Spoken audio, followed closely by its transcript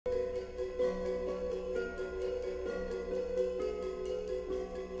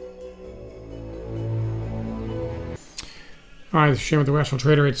All right, this is Shane with the Rational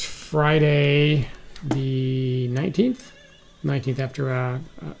Trader. It's Friday the 19th after a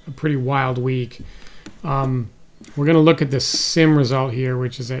pretty wild week. We're going to look at the sim result here,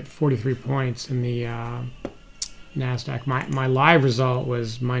 which is at 43 points in the NASDAQ. My live result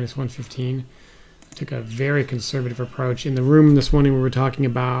was minus 115. I took a very conservative approach. In the room this morning we were talking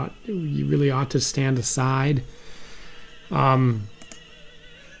about you really ought to stand aside.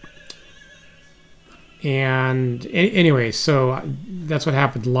 And anyway, so that's what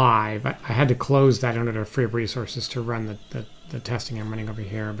happened live. I had to close that in order to free up resources to run the testing I'm running over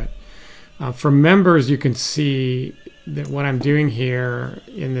here. But for members, you can see that what I'm doing here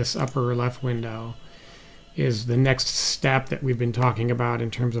in this upper left window is the next step that we've been talking about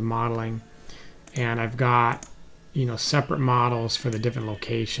in terms of modeling. And I've got, separate models for the different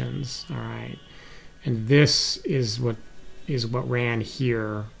locations. All right, and this is what ran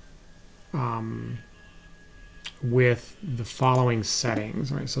here. With the following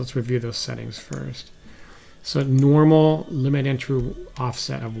settings. All right, so let's review those settings first. So normal limit entry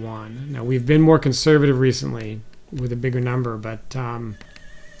offset of 1. Now we've been more conservative recently with a bigger number, but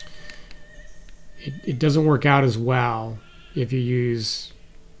it doesn't work out as well if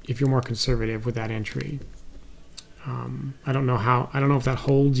you're more conservative with that entry. I don't know if that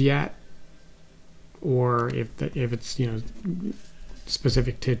holds yet, or if it's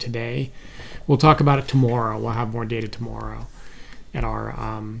specific to today. We'll talk about it tomorrow. We'll have more data tomorrow at our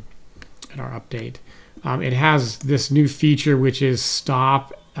update. It has this new feature, which is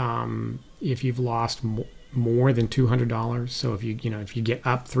stop if you've lost more than $200. So if you get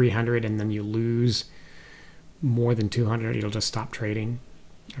up 300 and then you lose more than 200, it'll just stop trading.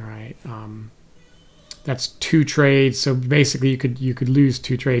 All right. That's 2 trades. So basically, you could lose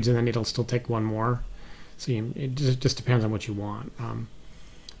 2 trades and then it'll still take 1 more. So it just depends on what you want.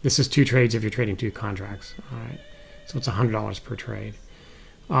 This is 2 trades if you're trading 2 contracts. All right, so it's $100 per trade.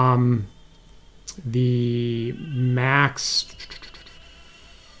 The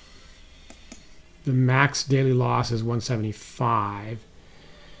max daily loss is 175.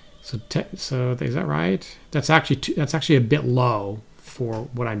 So is that right? That's actually a bit low for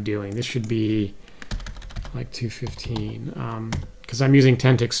what I'm doing. This should be like 215. Because I'm using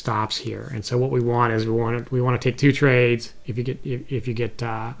 10-tick stops here, and so what we want is we want to take 2 trades. If you get,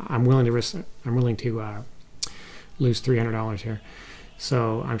 I'm willing to lose $300 here.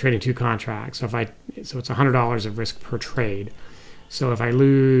 So I'm trading 2 contracts. So it's $100 of risk per trade. So if I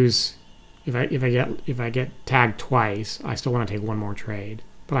lose, if I get tagged twice, I still want to take 1 more trade,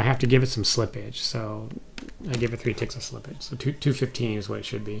 but I have to give it some slippage. So I give it 3 ticks of slippage. So 215 is what it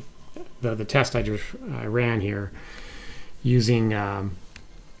should be. The test I ran here. Used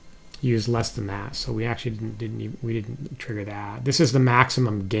less than that, so we actually didn't trigger that. This is the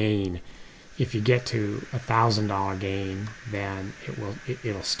maximum gain. If you get to $1,000 gain, then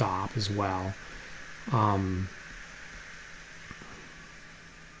it'll stop as well. And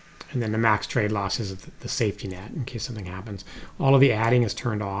then the max trade loss is the safety net in case something happens. All of the adding is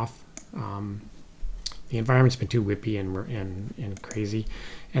turned off. The environment's been too whippy and crazy.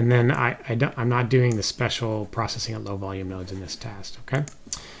 And then I'm not doing the special processing at low volume nodes in this test, okay?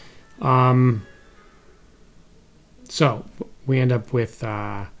 So we end up with,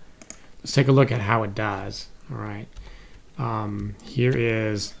 let's take a look at how it does, all right? Here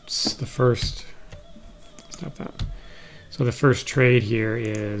is the first, stop that. So the first trade here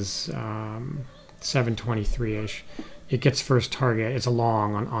is 723-ish. It gets first target, it's a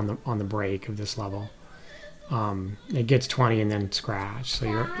long on the break of this level. It gets 20 and then scratch, so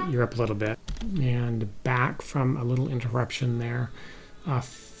you're up a little bit, and back from a little interruption there.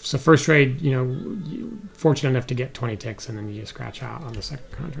 So first trade, fortunate enough to get 20 ticks, and then you scratch out on the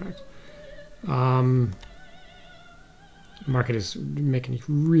second contract. Market is making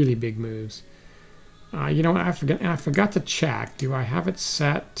really big moves. You know what? I forgot to check. Do I have it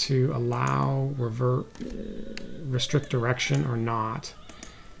set to allow restrict direction or not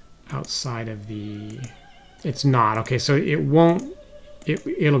outside of the? It's not. Okay, so it won't.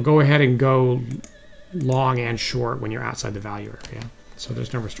 It'll go ahead and go long and short when you're outside the value area. So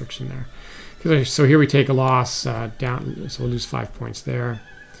there's no restriction there. So here we take a loss down. So we'll lose 5 points there.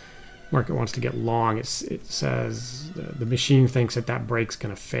 Market wants to get long. It says the machine thinks that break's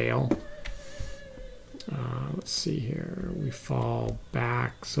going to fail. Let's see here. We fall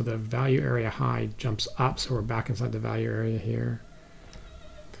back. So the value area high jumps up. So we're back inside the value area here.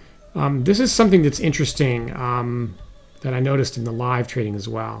 This is something that's interesting that I noticed in the live trading as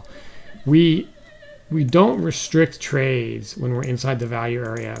well. We don't restrict trades when we're inside the value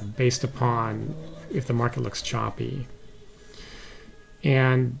area based upon if the market looks choppy.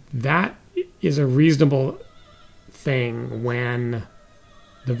 And that is a reasonable thing when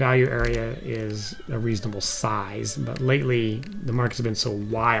the value area is a reasonable size, but lately the markets have been so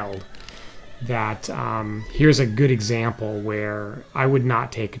wild that here's a good example where I would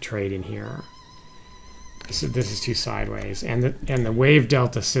not take a trade in here. This is too sideways, and the wave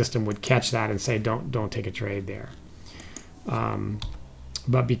delta system would catch that and say don't take a trade there.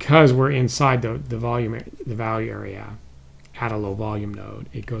 But because we're inside the value area at a low volume node,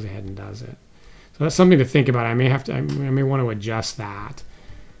 it goes ahead and does it. So that's something to think about. I may want to adjust that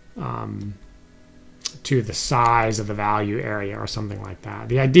to the size of the value area or something like that.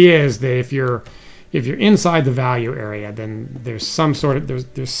 The idea is that if you're inside the value area, then there's some sort of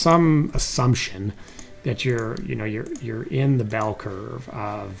there's some assumption that you're in the bell curve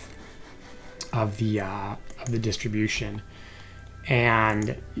of the distribution,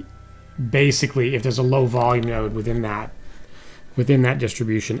 and basically if there's a low volume node within that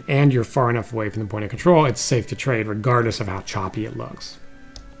distribution and you're far enough away from the point of control, it's safe to trade regardless of how choppy it looks.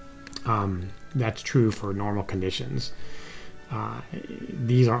 That's true for normal conditions.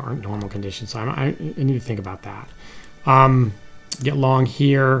 These aren't normal conditions, so I need to think about that. Get long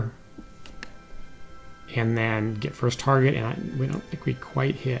here, and then get first target, and we don't think we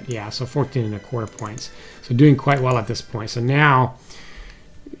quite hit. Yeah, so 14.25 points. So doing quite well at this point. So now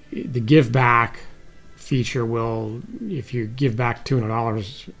the give back feature will, if you give back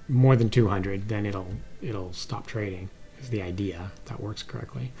 $200 more than 200, then it'll stop trading. Is the idea, if that works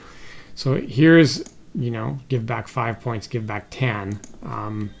correctly. So here's, give back 5 points, give back 10.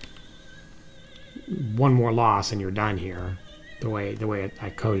 One more loss and you're done here, the way I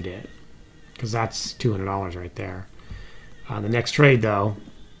coded it, because that's $200 right there. The next trade though,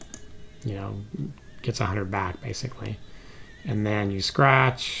 gets 100 back basically, and then you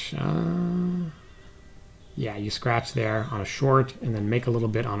scratch. Yeah, you scratch there on a short, and then make a little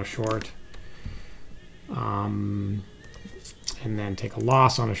bit on a short. And then take a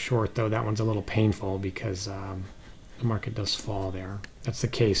loss on a short, though that one's a little painful because the market does fall there. That's the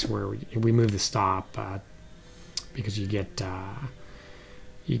case where we move the stop because you get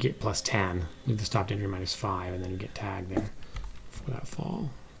plus 10. Move the stop to entry minus 5, and then you get tagged there for that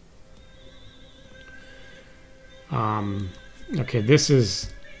fall. Okay, this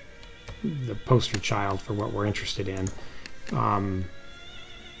is the poster child for what we're interested in.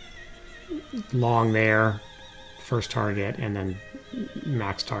 Long there. First target, and then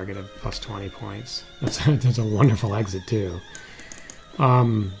max target of plus 20 points. That's a wonderful exit too.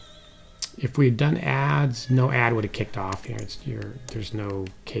 If we'd done ads, no ad would have kicked off here. There's no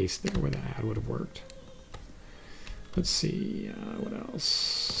case there where the ad would have worked. Let's see what else.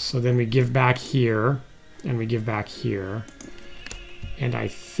 So then we give back here, and we give back here, and I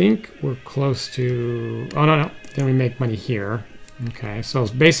think we're close to. Oh no! Then we make money here. Okay, so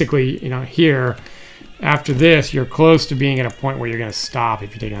it's basically here. After this, you're close to being at a point where you're going to stop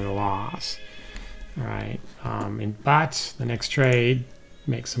if you take another loss. All right. But the next trade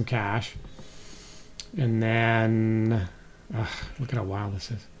makes some cash. And then, look at how wild this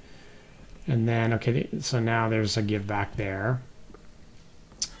is. And then, okay, so now there's a give back there.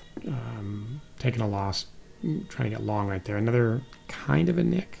 Taking a loss, trying to get long right there. Another kind of a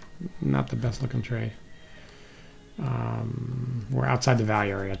nick. Not the best looking trade. We're outside the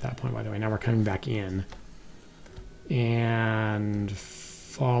value area at that point, by the way. Now we're coming back in and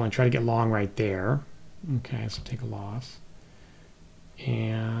fall and try to get long right there. Okay, so take a loss.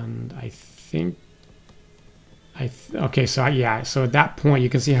 And I think okay, so yeah, so at that point you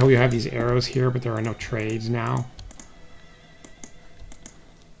can see how we have these arrows here, but there are no trades now.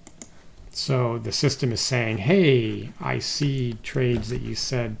 So the system is saying, hey, I see trades that you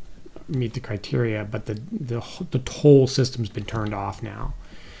said meet the criteria, but the whole system's been turned off now,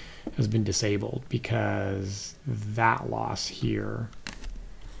 has been disabled, because that loss here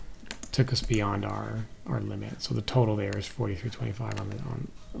took us beyond our limit. So the total there is 43.25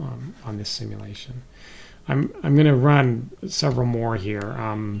 on this simulation. I'm going to run several more here.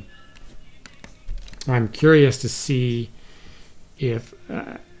 I'm curious to see if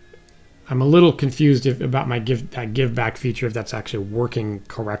I'm a little confused about my give back feature, if that's actually working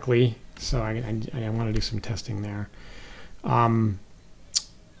correctly. So I want to do some testing there. And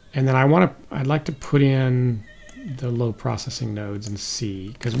then I'd like to put in the low processing nodes and see,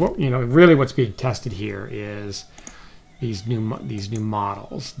 because really what's being tested here is these new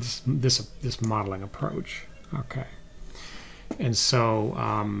models, this modeling approach. Okay. And so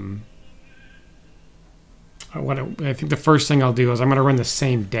I think the first thing I'll do is I'm going to run the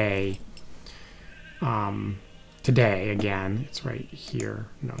same day. Today again, it's right here.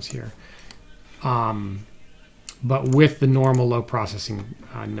 No, it's here. But with the normal low processing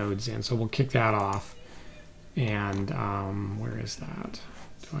nodes in. So we'll kick that off. And where is that?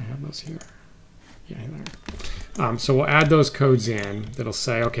 Do I have those here? Yeah, there. So we'll add those codes in that'll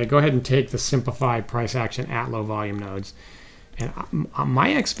say, okay, go ahead and take the simplified price action at low volume nodes. And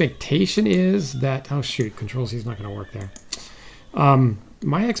my expectation is that, oh shoot, Control C is not going to work there.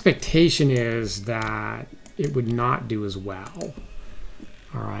 My expectation is that it would not do as well.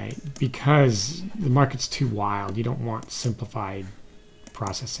 All right, because the market's too wild. You don't want simplified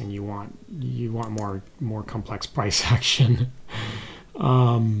processing. You want more complex price action.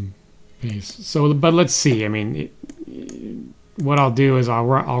 So, but let's see. I mean, what I'll do is I'll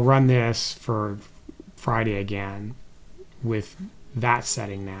run this for Friday again with that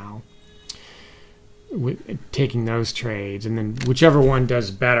setting now, with taking those trades, and then whichever one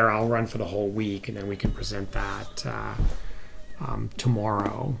does better, I'll run for the whole week, and then we can present that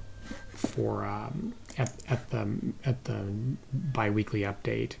tomorrow for at the bi-weekly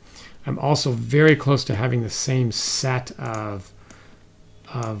update. I'm also very close to having the same set of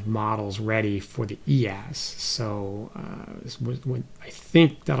models ready for the ES, so I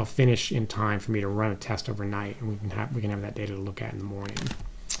think that'll finish in time for me to run a test overnight, and we can have that data to look at in the morning.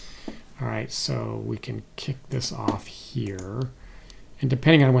 All right, so we can kick this off here, and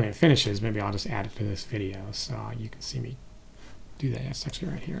depending on when it finishes, maybe I'll just add it to this video so you can see me do that. It's actually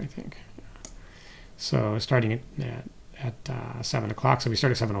right here, I think. So starting at 7 o'clock, so we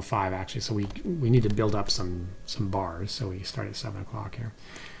start at 7:05 actually, so we need to build up some bars, so we start at 7 o'clock here.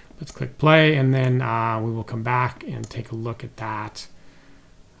 Let's click play, and then we will come back and take a look at that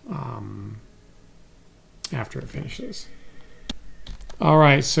after it finishes. All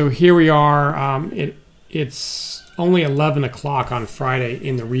right, so here we are. It's only 11 o'clock on Friday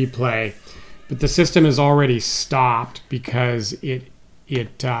in the replay, but the system is already stopped because it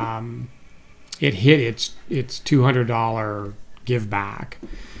hit its $200 give back.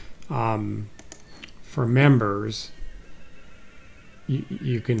 For members,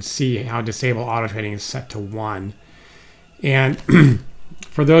 you can see how disable auto trading is set to 1. And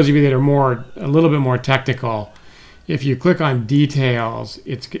for those of you that are a little bit more technical, if you click on details,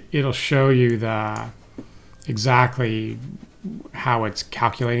 it'll show you exactly how it's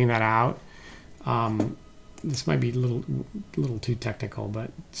calculating that out. This might be a little too technical,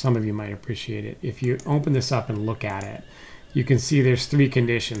 but some of you might appreciate it. If you open this up and look at it, you can see there's 3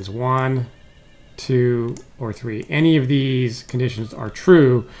 conditions: 1, 2, or 3. Any of these conditions are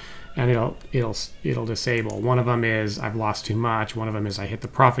true, and it'll disable. One of them is I've lost too much. One of them is I hit the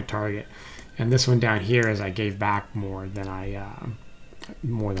profit target, and this one down here is I gave back more than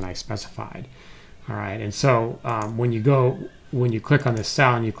I specified. All right, and so when you click on this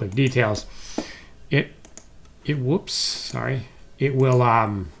cell and you click details, it will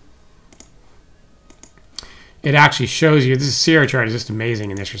it actually shows you, this Sierra chart is just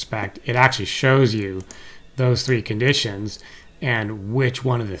amazing in this respect. It actually shows you those 3 conditions and which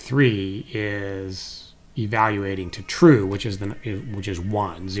one of the 3 is evaluating to true, which is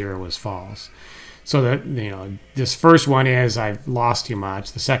 1, 0 is false. So that, this first one is I've lost too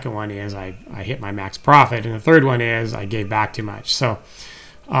much. The second one is I hit my max profit, and the third one is I gave back too much. So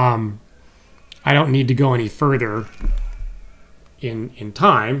I don't need to go any further in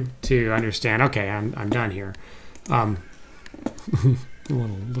time to understand. Okay, I'm done here.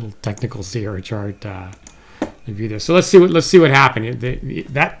 Little technical Sierra chart review there. So let's see what happened.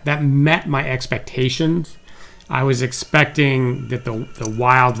 That met my expectations. I was expecting that the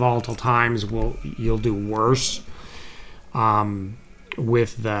wild volatile times you'll do worse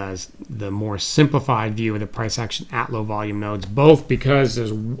with the more simplified view of the price action at low volume nodes, both because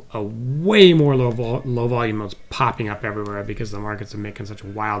there's a way more low volume nodes popping up everywhere because the markets are making such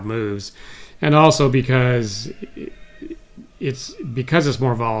wild moves, and also because it's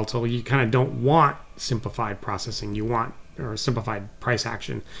more volatile. You kind of don't want simplified processing. You want, or simplified price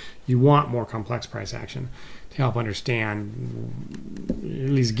action. You want more complex price action to help understand, at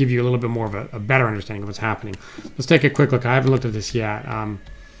least give you a little bit more of a better understanding of what's happening. Let's take a quick look. I haven't looked at this yet.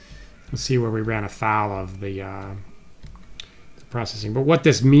 Let's see where we ran afoul of the processing. But what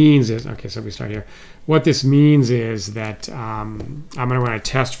this means is, okay, so we start here. What this means is that I'm going to run a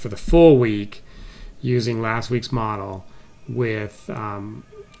test for the full week using last week's model with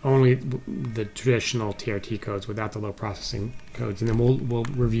only the traditional TRT codes without the low processing codes, and then we'll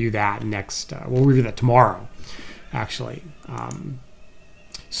review that next. We'll review that tomorrow, actually.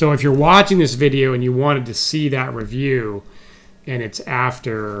 So if you're watching this video and you wanted to see that review, and it's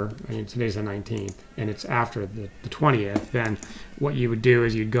after, I mean, today's the 19th, and it's after the 20th, then what you would do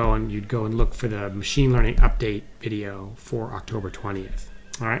is you'd go and look for the machine learning update video for October 20th.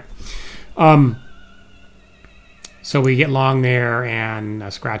 All right. So we get long there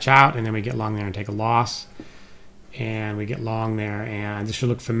and scratch out, and then we get long there and take a loss. and we get long there, and this should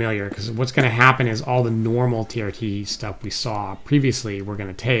look familiar because what's going to happen is all the normal TRT stuff we saw previously we're going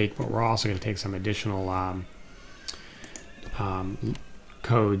to take, but we're also going to take some additional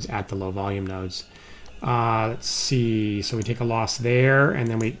codes at the low volume nodes. Let's see, so we take a loss there, and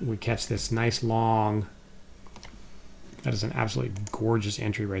then we catch this nice long. That is an absolutely gorgeous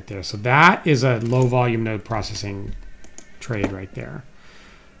entry right there. So that is a low volume node processing trade right there.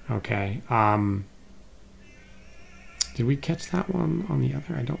 Okay. Did we catch that one on the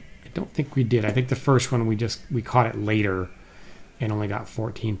other? I don't think we did. I think the first one we caught it later and only got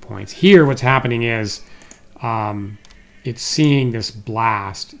 14 points. Here what's happening is it's seeing this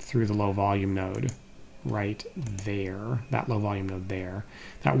blast through the low volume node right there, that low volume node there.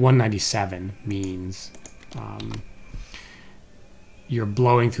 That 197 means you're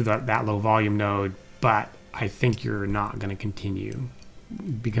blowing through that low volume node, but I think you're not going to continue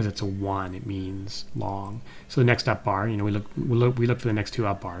because it's a 1. It means long. So the next up bar, you know, we look for the next 2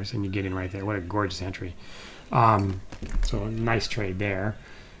 up bars, and you get in right there. What a gorgeous entry! So a nice trade there.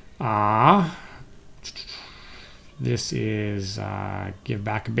 This is give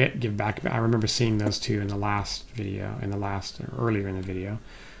back a bit, give back a bit. I remember seeing those two in the last video, earlier in the video.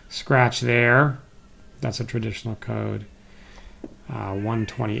 Scratch there. That's a traditional code.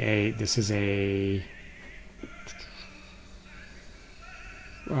 128. This is a.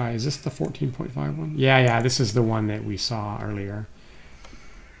 Is this the 14.5 one? Yeah. This is the one that we saw earlier.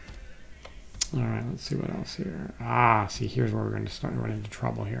 All right. Let's see what else here. See, here's where we're going to start to run into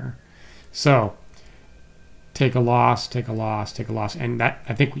trouble here. So. Take a loss, take a loss, take a loss. And that,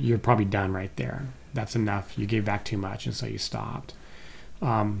 I think you're probably done right there. That's enough. You gave back too much, and so you stopped.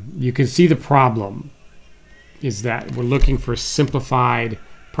 You can see the problem is that we're looking for simplified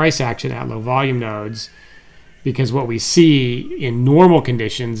price action at low volume nodes, because what we see in normal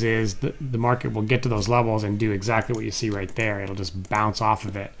conditions is the market will get to those levels and do exactly what you see right there. It'll just bounce off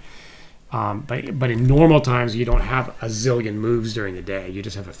of it. But in normal times, you don't have a zillion moves during the day. You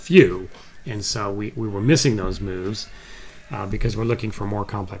just have a few. And so we were missing those moves because we're looking for more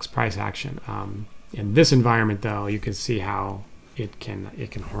complex price action. In this environment, though, you can see how it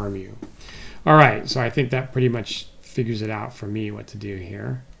can harm you. All right, so I think that pretty much figures it out for me what to do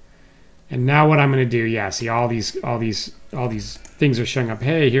here. And now what I'm going to do, see all these things are showing up.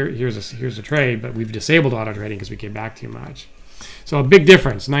 Hey, here's a trade, but we've disabled auto trading because we gave back too much. So a big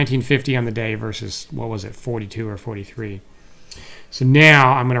difference, 1950 on the day versus what was it, 42 or 43. So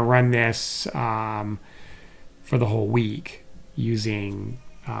now I'm going to run this for the whole week using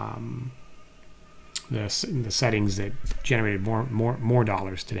the settings that generated more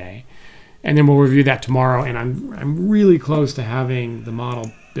dollars today, and then we'll review that tomorrow. And I'm really close to having the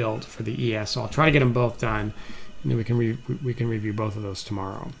model built for the ES, so I'll try to get them both done, and then we can review both of those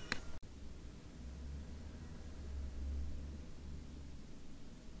tomorrow.